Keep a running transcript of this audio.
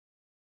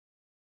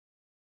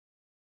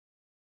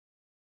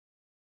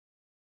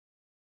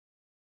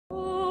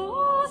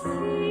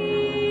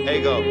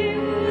A.Goff.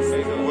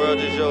 The world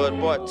is yours,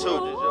 part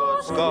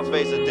 2.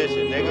 Scarface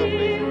edition, nigga.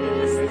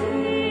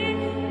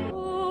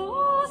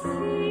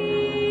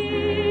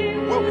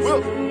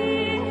 Whoop.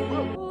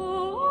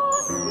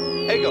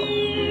 A.Goff.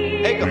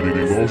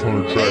 Goes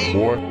on the track,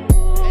 boy.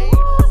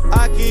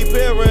 I keep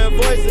hearing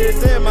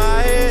voices in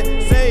my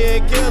head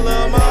saying kill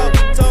 'em all.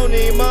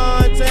 Tony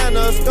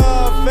Montana,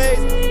 Scarface,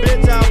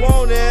 bitch I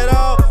want it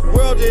all.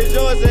 World is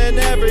yours and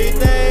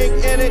everything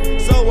in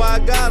it, so I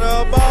got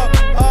a ball.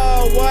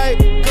 All white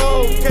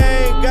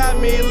cocaine got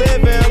me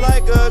living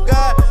like a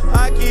god.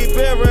 I keep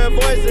hearing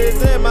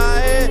voices in my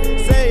head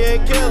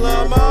saying kill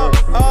 'em all.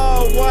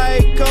 All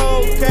white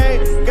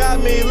cocaine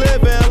got me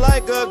living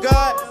like a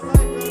god.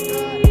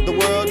 The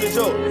world is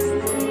yours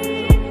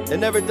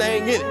and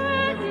everything in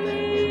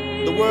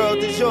it. The world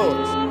is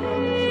yours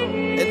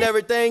and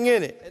everything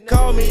in it.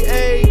 Call me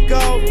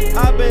A.Goff,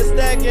 I've been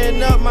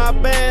stacking up my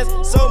bands.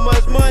 So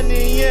much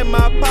money in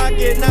my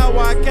pocket, now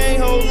I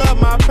can't hold up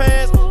my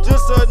pants.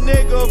 Just a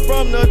nigga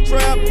from the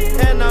trap,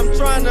 and I'm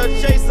trying to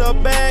chase a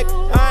bag.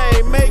 I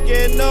ain't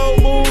making no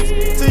moves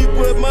till you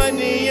put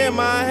money in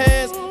my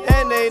hands.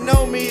 And they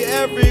know me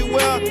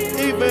everywhere,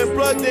 even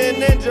plugged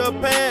in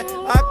Japan.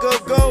 I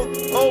could go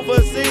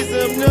overseas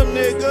and them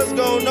niggas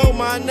gon' know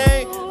my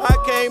name. I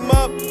came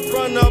up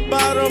from the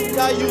bottom,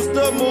 I used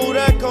to move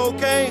that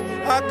cocaine.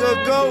 I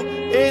could go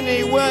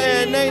anywhere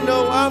and they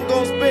know I'm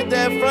gon' spit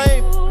that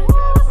flame.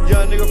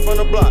 Young nigga from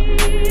the block,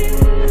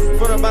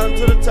 from the bottom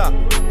to the top.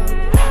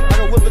 I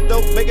can whip it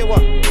dope, make it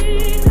work.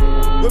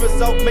 Whip it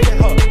soft, make it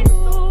hard.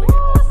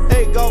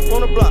 A.Goff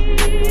on the block,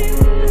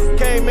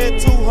 came in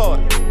too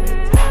hard.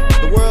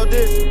 The world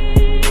is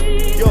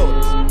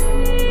yours.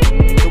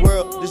 The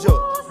world is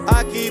yours.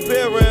 I keep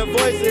hearing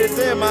voices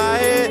in my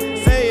head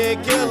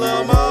saying kill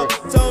 'em all.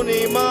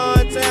 Tony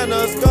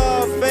Montana,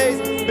 Scarface,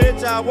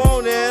 bitch I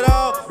want it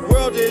all.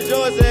 World is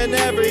yours and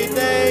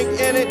everything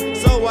in it,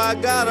 so I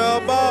got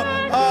a ball.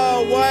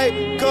 All white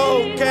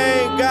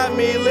cocaine got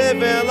me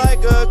living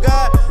like a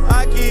god.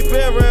 I keep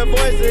hearing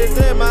voices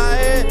in my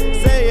head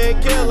saying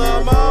kill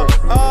 'em all.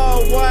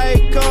 All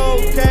white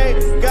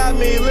cocaine got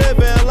me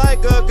living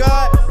like a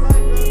god.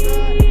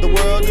 The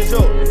world is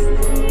yours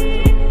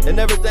and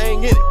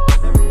everything in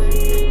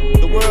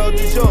it. The world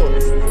is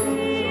yours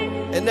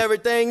and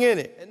everything in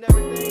it.